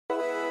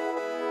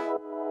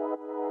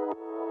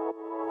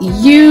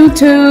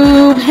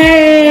YouTube,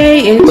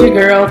 hey, it's your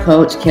girl,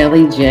 Coach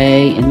Kelly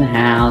J in the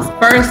house.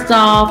 First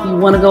off, you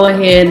want to go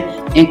ahead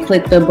and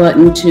click the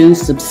button to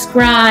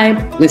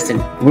subscribe. Listen,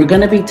 we're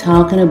going to be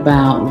talking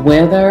about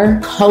whether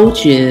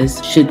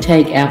coaches should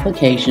take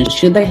applications.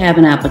 Should they have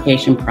an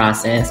application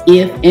process?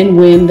 If and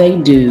when they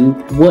do,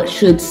 what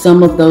should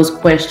some of those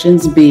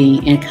questions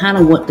be? And kind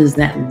of what does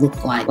that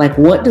look like? Like,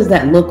 what does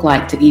that look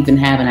like to even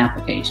have an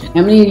application?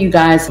 How many of you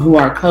guys who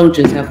are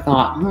coaches have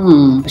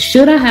thought,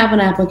 should I have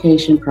an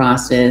application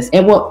process?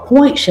 At what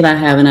point should I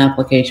have an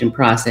application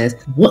process?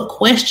 What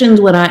questions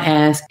would I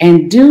ask?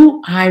 And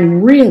do I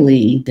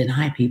really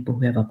deny people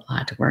who have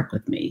applied to work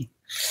with me?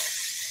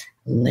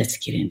 Let's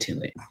get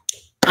into it.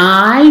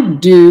 I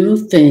do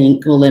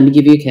think, well, let me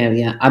give you a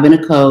caveat. I've been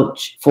a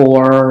coach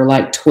for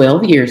like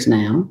 12 years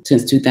now,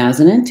 since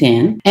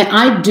 2010. And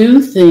I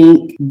do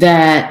think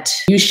that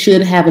you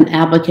should have an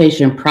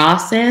application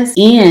process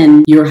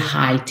in your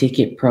high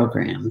ticket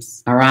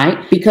programs. All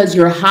right. Because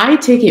your high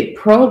ticket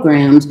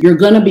programs, you're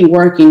going to be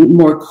working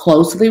more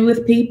closely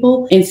with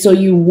people. And so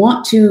you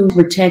want to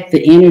protect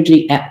the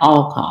energy at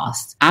all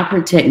costs. I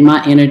protect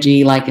my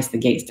energy like it's the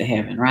gates to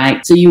heaven,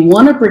 right? So you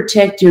want to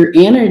protect your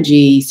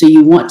energy. So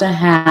you want to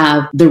have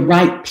the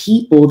right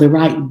people, the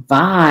right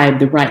vibe,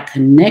 the right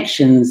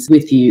connections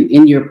with you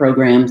in your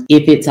programs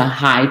if it's a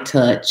high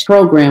touch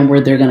program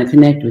where they're going to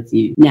connect with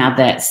you. Now,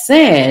 that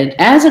said,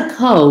 as a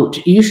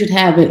coach, you should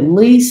have at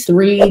least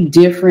 3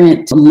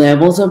 different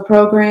levels of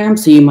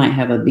programs. So you might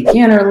have a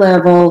beginner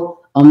level,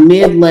 a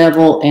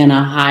mid-level, and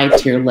a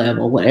high-tier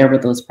level, whatever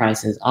those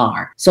prices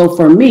are. So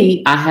for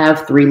me, I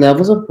have 3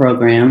 levels of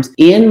programs.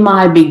 In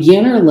my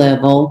beginner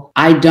level,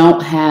 I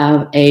don't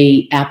have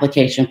a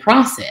application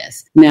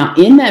process. Now,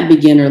 in that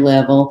beginner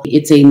level,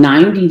 it's a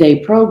 90-day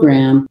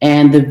program,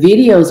 and the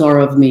videos are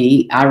of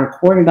me. I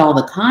recorded all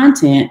the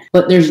content,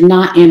 but there's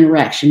not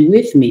interaction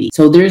with me.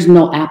 So there's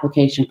no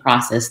application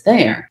process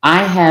there.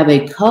 I have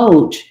a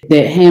coach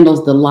that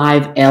handles the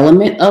live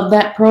element of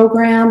that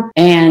program,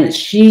 and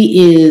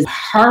she is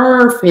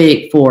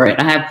perfect for it.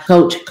 I have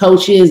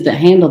coaches that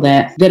handle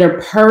that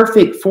are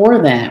perfect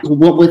for that.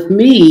 But with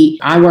me,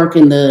 I work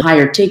in the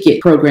higher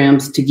ticket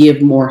programs to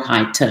give more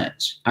high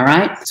touch. All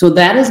right. So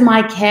that is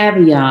my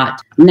caveat.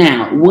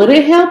 Now, would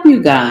it help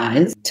you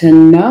guys to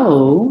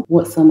know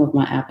what some of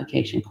my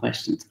application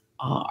questions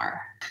are?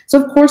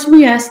 So, of course,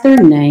 we ask their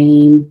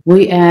name.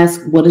 We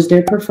ask what is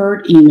their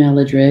preferred email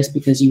address,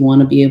 because you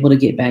want to be able to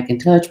get back in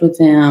touch with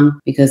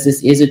them because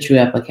this is a true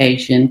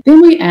application.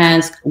 Then we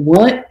ask,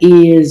 what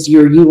is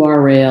your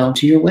URL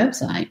to your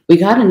website? We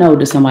got to know,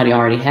 does somebody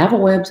already have a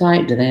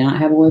website? Do they not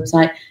have a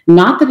website?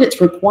 Not that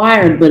it's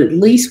required, but at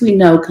least we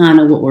know kind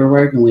of what we're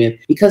working with,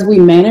 because we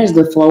manage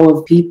the flow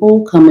of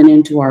people coming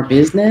into our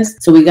business.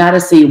 So we got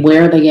to see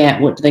where are they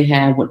at, what do they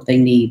have, what do they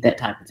need, that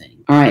type of thing.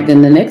 All right,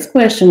 then the next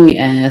question we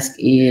ask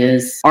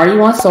is, are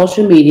you on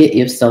social media?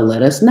 If so,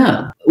 let us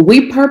know.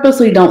 We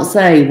purposely don't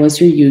say, what's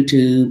your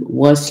YouTube?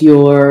 What's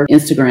your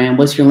Instagram?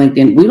 What's your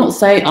LinkedIn? We don't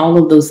say all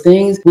of those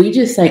things. We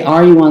just say,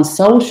 are you on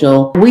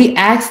social? We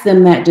ask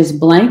them that just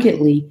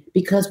blanketly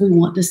because we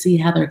want to see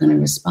how they're going to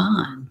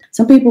respond.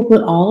 Some people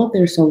put all of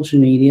their social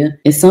media,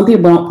 and some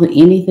people don't put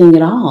anything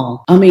at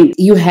all. I mean,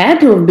 you had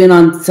to have been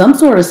on some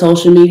sort of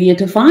social media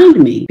to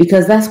find me,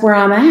 because that's where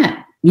I'm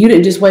at. You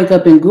didn't just wake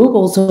up in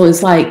Google. So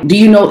it's like, do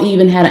you know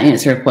even how to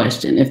answer a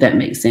question, if that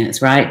makes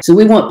sense, right? So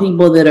we want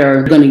people that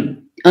are going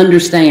to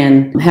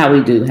understand how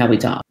we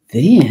talk.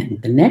 Then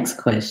the next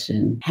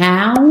question,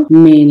 how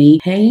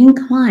many paying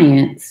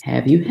clients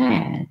have you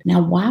had?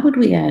 Now, why would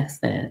we ask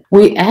that?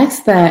 We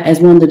ask that as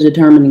one of the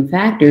determining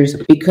factors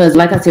because,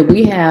 like I said,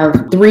 we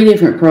have 3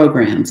 different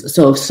programs.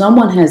 So if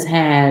someone has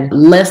had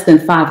less than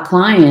 5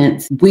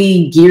 clients,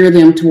 we gear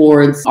them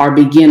towards our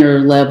beginner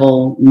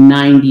level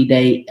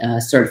 90-day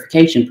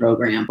certification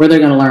program, where they're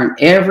going to learn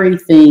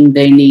everything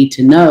they need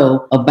to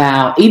know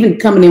about, even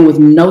coming in with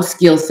no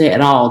skill set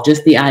at all,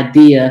 just the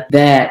idea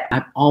that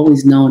I've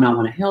always known I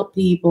want to help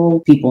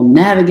people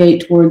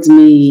navigate towards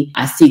me.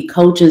 I see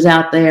coaches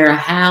out there.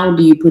 How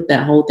do you put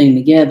that whole thing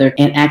together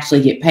and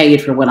actually get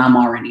paid for what I'm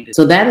already doing?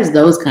 So that is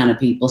those kind of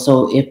people.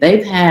 So if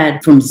they've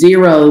had from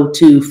 0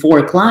 to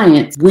 4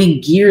 clients, we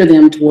gear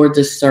them towards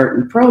a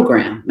certain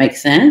program. Make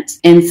sense?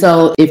 And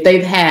so if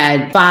they've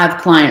had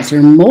 5 clients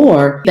or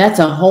more, that's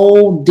a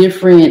whole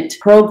different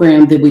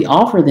program that we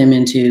offer them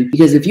into,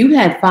 because if you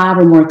had 5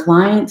 or more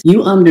clients,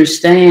 you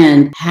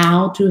understand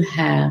how to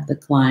have the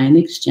client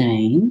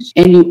exchange.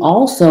 And you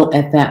also,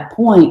 at that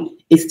point,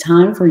 it's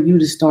time for you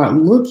to start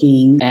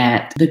looking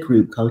at the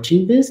group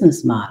coaching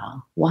business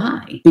model.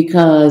 Why?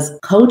 Because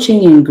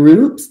coaching in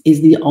groups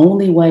is the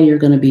only way you're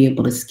going to be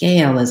able to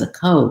scale as a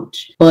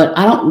coach. But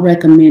I don't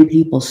recommend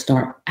people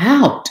start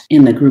out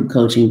in the group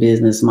coaching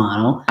business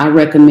model. I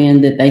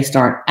recommend that they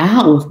start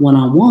out with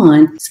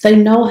one-on-one so they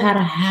know how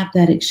to have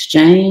that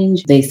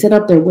exchange. They set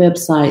up their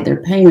website,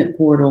 their payment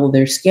portal,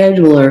 their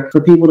scheduler for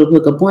people to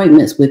book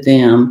appointments with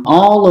them,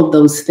 all of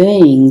those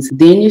things.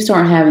 Then you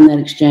start having that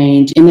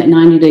exchange in that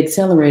 90-day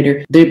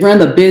accelerator. They run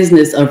the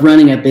business of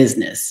running a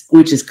business,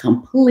 which is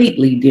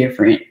completely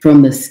different. different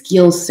from the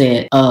skill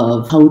set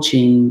of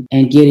coaching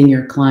and getting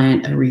your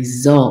client a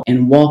result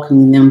and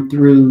walking them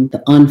through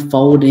the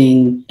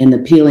unfolding and the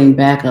peeling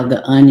back of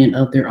the onion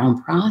of their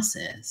own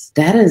process.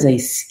 That is a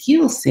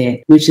skill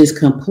set which is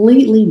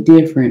completely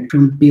different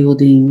from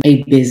building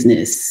a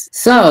business.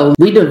 So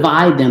we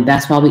divide them.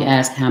 That's why we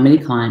ask, how many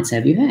clients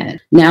have you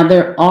had? Now,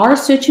 there are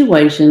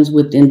situations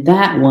within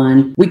that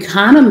one, we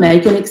kind of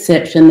make an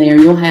exception there,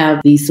 and you'll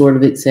have these sort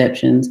of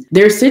exceptions.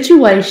 There are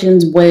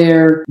situations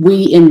where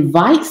we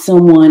invite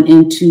someone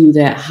into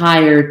that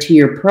higher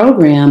tier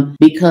program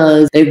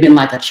because they've been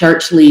like a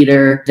church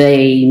leader,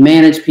 they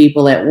manage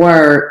people at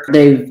work,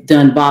 they've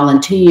done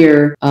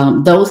volunteer,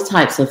 those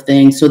types of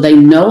things. So they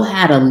know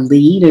how to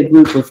lead a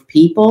group of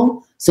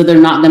people. So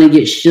they're not going to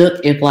get shook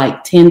if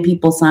like 10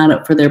 people sign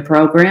up for their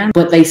program,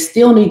 but they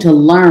still need to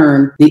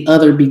learn the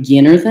other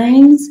beginner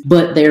things,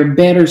 but they're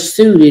better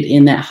suited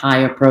in that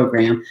higher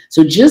program.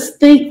 So just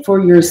think for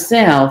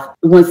yourself,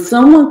 when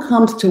someone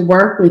comes to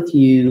work with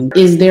you,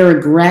 is there a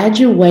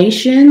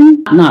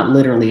graduation? Not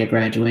literally a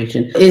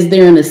graduation. Is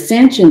there an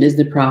ascension is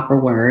the proper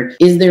word?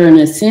 Is there an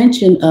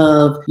ascension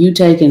of you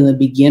taking the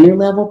beginner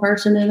level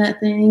person in that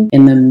thing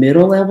and the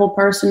middle level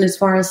person as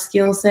far as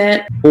skill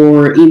set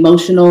or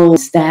emotional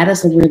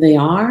status of where they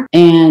are,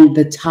 and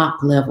the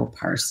top level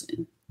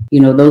person? You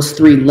know, those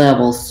three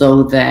levels,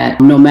 so that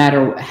no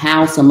matter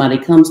how somebody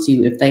comes to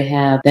you, if they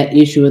have that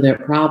issue or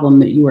that problem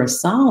that you are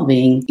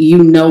solving,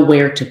 you know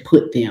where to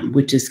put them,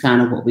 which is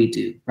kind of what we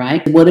do,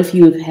 right? What if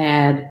you've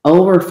had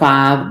over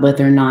 5, but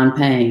they're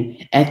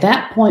non-paying? At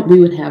that point,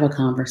 we would have a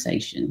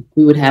conversation.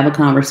 We would have a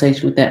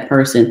conversation with that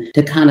person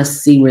to kind of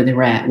see where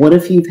they're at. What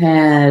if you've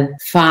had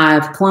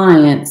 5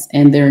 clients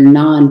and they're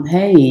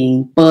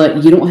non-paying,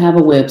 but you don't have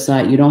a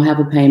website, you don't have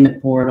a payment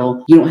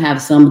portal, you don't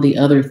have some of the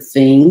other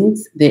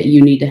things that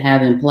you need to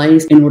have in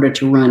place in order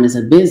to run as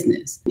a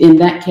business? In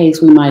that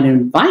case, we might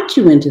invite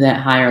you into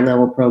that higher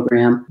level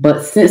program.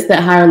 But since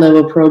that higher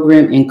level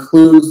program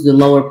includes the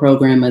lower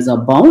program as a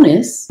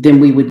bonus,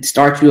 then we would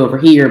start you over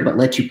here, but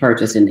let you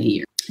purchase into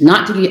here.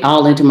 Not to get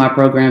all into my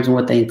programs and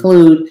what they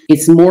include.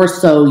 It's more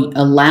so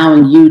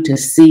allowing you to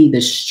see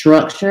the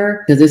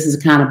structure, because this is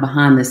kind of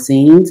behind the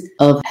scenes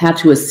of how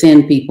to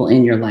ascend people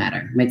in your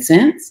ladder. Make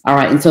sense? All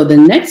right. And so the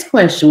next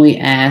question we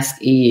ask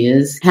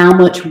is, how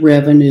much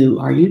revenue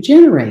are you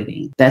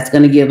generating? That's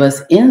going to give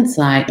us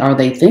insight. Are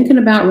they thinking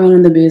about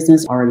running the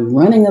business? Already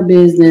running a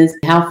business?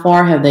 How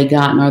far have they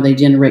gotten? Are they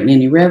generating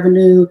any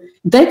revenue?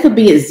 They could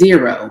be at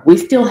 0. We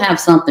still have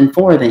something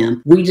for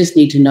them. We just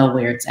need to know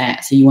where it's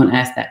at. So you want to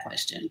ask that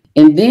question.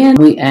 And then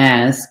we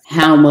ask,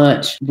 how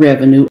much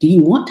revenue do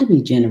you want to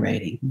be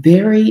generating?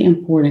 Very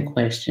important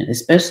question,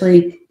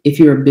 especially if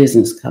you're a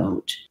business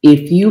coach.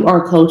 If you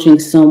are coaching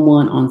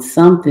someone on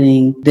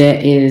something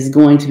that is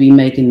going to be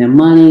making them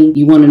money,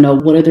 you want to know,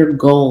 what are their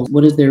goals?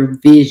 What is their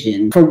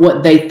vision for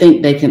what they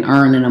think they can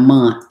earn in a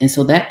month? And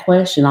so that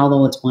question,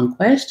 although it's one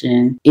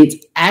question, it's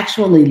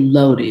actually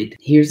loaded.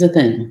 Here's the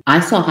thing.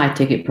 I sell high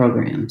ticket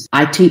programs.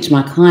 I teach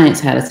my clients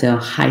how to sell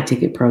high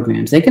ticket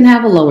programs. They can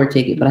have a lower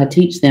ticket, but I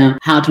teach them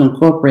how to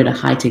incorporate a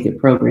high ticket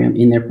program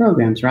in their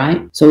programs,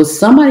 right? So if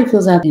somebody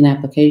fills out an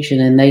application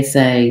and they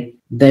say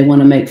they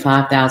want to make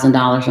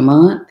 $5,000 a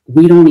month,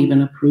 we don't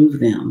even approve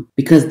them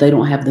because they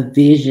don't have the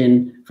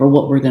vision for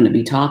what we're going to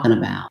be talking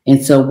about.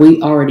 And so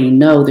we already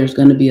know there's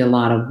going to be a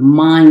lot of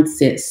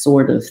mindset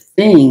sort of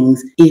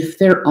things if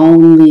they're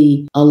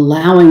only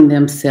allowing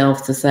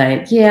themselves to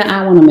say, yeah,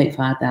 I want to make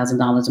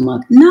 $5,000 a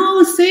month.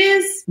 No,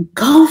 sis,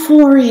 go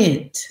for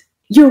it.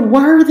 You're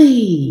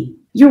worthy.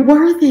 You're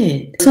worth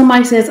it.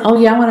 Somebody says, oh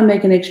yeah, I want to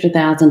make an extra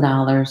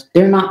 $1,000.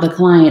 They're not the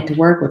client to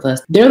work with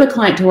us. They're the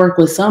client to work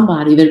with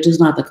somebody. They're just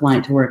not the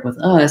client to work with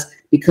us,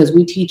 because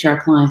we teach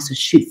our clients to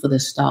shoot for the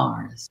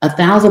stars.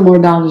 $1,000 more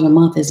a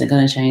month isn't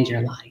going to change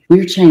your life.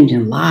 We're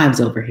changing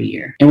lives over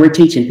here, and we're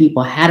teaching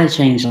people how to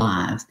change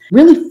lives.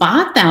 Really,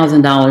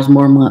 $5,000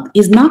 more a month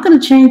is not going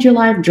to change your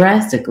life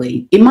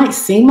drastically. It might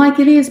seem like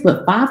it is,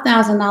 but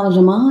 $5,000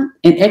 a month,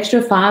 an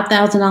extra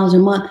 $5,000 a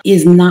month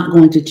is not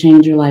going to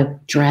change your life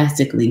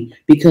drastically,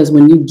 because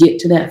when you get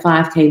to that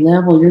 5K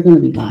level, you're going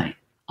to be like,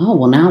 oh,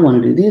 well, now I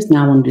want to do this.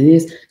 Now I want to do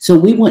this. So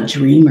we want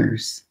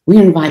dreamers. We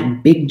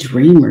invite big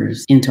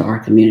dreamers into our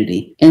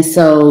community. And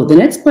so the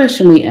next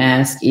question we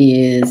ask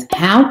is,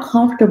 how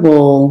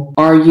comfortable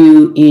are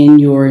you in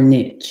your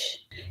niche?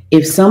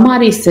 If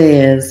somebody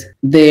says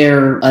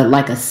they're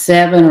like a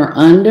 7 or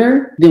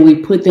under, then we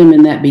put them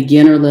in that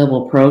beginner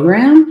level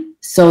program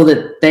so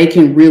that they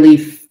can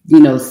really,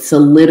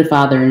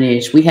 solidify their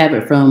niche. We have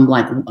it from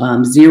like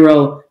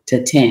 0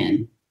 to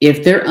 10.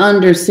 If they're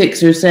under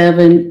 6 or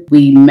 7,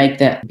 we make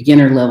that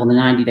beginner level, the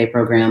 90-day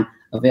program,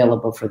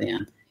 available for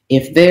them.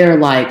 If they're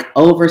like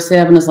over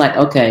 7, it's like,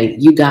 okay,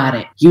 you got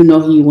it. You know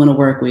who you want to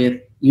work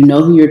with. You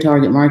know who your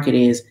target market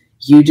is.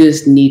 You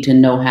just need to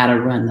know how to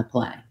run the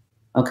play.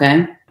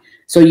 Okay?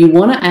 So you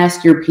want to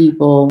ask your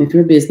people, if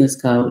you're a business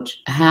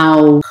coach,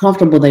 how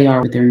comfortable they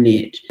are with their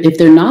niche. If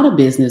they're not a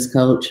business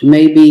coach,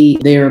 maybe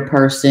they're a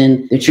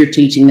person that you're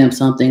teaching them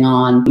something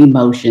on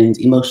emotions,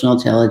 emotional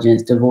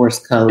intelligence, divorce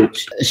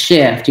coach, a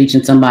chef,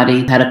 teaching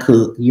somebody how to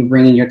cook. You're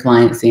bringing your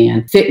clients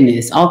in,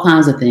 fitness, all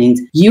kinds of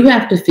things. You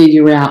have to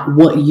figure out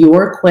what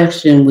your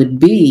question would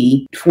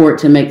be for it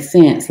to make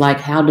sense. Like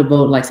how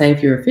devoted, like say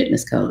if you're a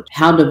fitness coach,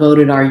 how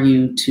devoted are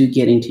you to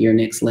getting to your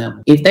next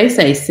level? If they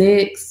say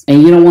 6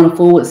 and you don't want to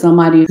fool with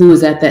somebody who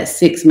is at that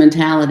 6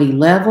 mentality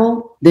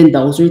level, then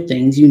those are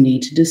things you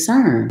need to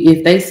discern.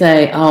 If they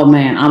say, oh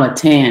man, I'm a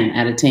 10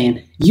 out of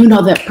 10, you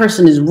know that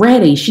person is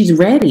ready. She's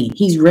ready.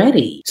 He's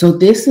ready. So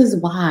this is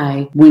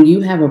why when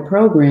you have a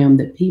program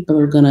that people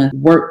are going to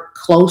work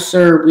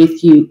closer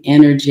with you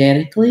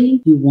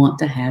energetically, you want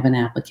to have an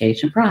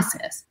application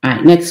process. All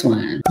right, next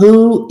one.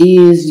 Who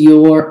is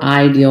your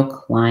ideal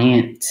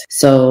client?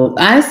 So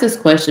I asked this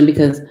question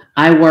because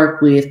I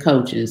work with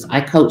coaches.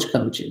 I coach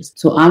coaches.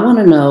 So I want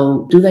to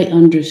know, do they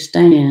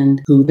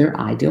understand who their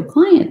ideal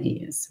client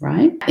is,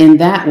 right? In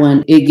that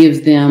one, it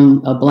gives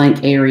them a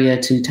blank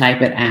area to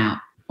type it out.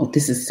 Oh,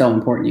 this is so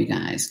important, you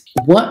guys.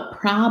 What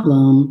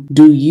problem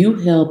do you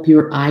help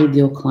your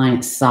ideal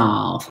client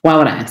solve? Why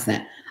would I ask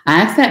that?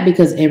 I ask that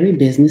because every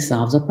business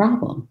solves a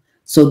problem.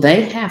 So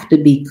they have to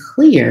be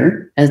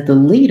clear as the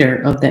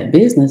leader of that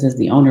business, as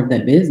the owner of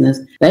that business,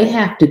 they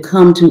have to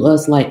come to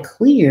us like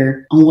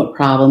clear on what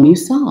problem you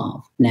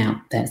solve.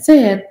 Now, that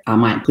said, I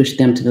might push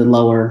them to the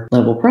lower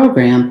level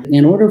program.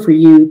 In order for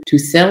you to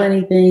sell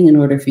anything, in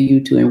order for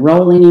you to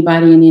enroll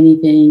anybody in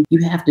anything,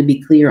 you have to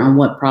be clear on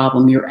what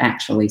problem you're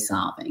actually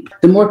solving.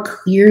 The more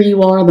clear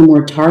you are, the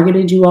more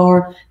targeted you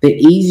are, the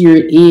easier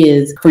it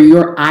is for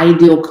your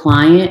ideal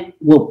client.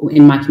 Well,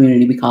 in my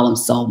community, we call them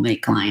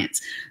soulmate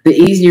clients. The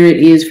easier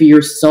it is for your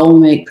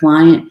soulmate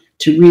client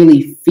to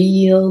really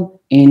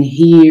feel and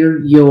hear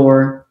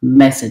your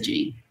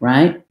messaging,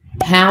 right?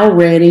 How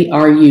ready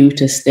are you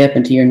to step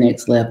into your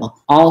next level?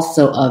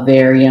 Also a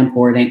very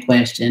important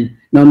question.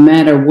 No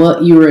matter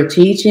what you are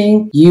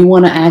teaching, you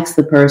want to ask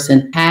the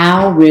person,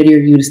 how ready are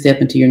you to step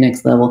into your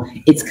next level?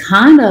 It's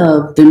kind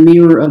of the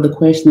mirror of the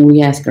question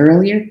we asked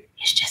earlier.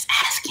 It's just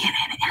asking it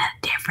in a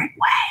different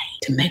way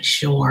to make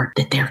sure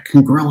that they're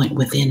congruent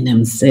within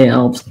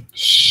themselves.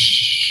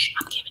 Shh,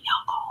 I'm giving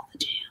y'all all the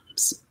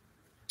gems.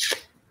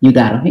 You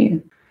got them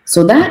here.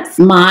 So that's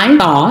my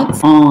thoughts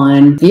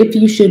on if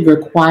you should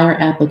require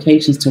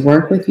applications to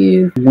work with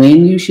you,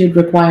 when you should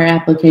require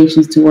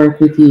applications to work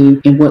with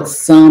you, and what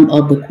some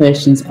of the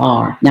questions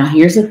are. Now,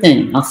 here's the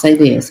thing. I'll say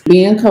this.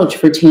 Being a coach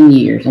for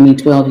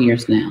 12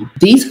 years now.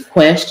 These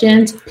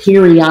questions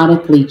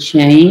periodically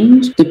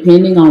change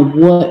depending on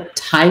what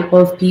type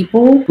of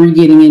people we're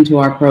getting into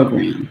our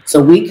program.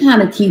 So we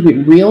kind of keep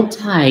it real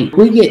tight.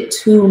 We get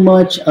too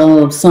much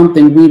of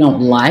something we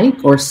don't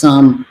like or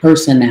some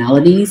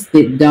personalities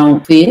that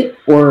don't fit,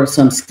 or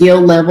some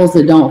skill levels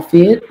that don't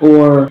fit,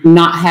 or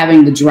not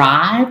having the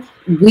drive.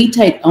 We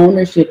take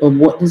ownership of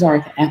what does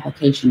our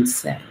application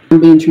say. I'm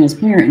being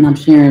transparent and I'm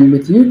sharing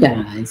with you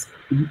guys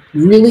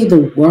really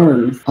the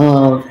worth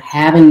of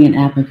having an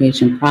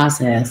application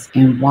process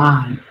and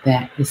why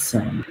that is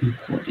so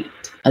important.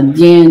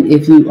 Again,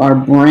 if you are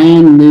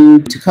brand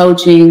new to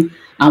coaching,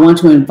 I want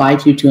to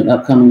invite you to an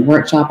upcoming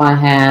workshop I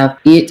have.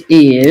 It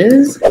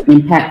is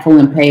Impactful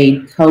and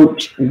Paid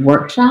Coach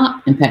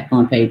Workshop,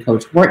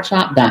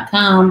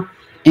 impactfulandpaidcoachworkshop.com.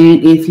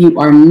 And if you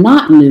are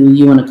not new,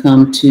 you want to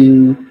come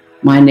to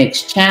my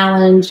next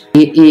challenge.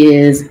 It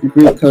is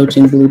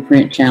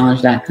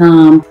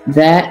groupcoachingblueprintchallenge.com.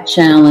 That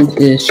challenge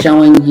is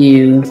showing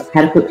you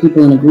how to put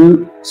people in a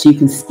group so you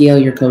can scale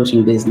your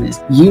coaching business.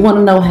 You want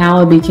to know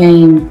how I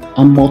became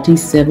a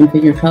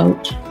multi-7-figure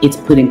coach? It's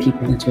putting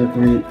people into a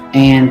group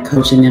and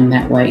coaching them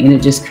that way. And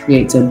it just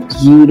creates a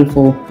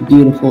beautiful,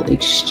 beautiful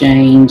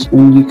exchange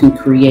when you can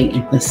create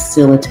and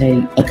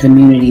facilitate a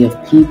community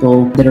of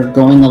people that are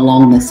going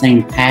along the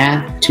same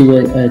path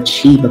to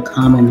achieve a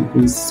common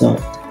result.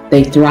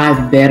 They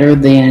thrive better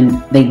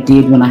than they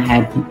did when I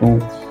had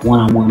people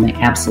one-on-one. They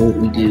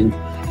absolutely do.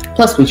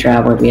 Plus, we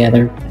travel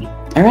together.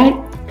 All right.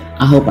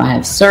 I hope I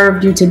have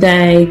served you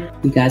today.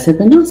 You guys have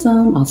been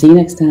awesome. I'll see you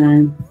next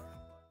time.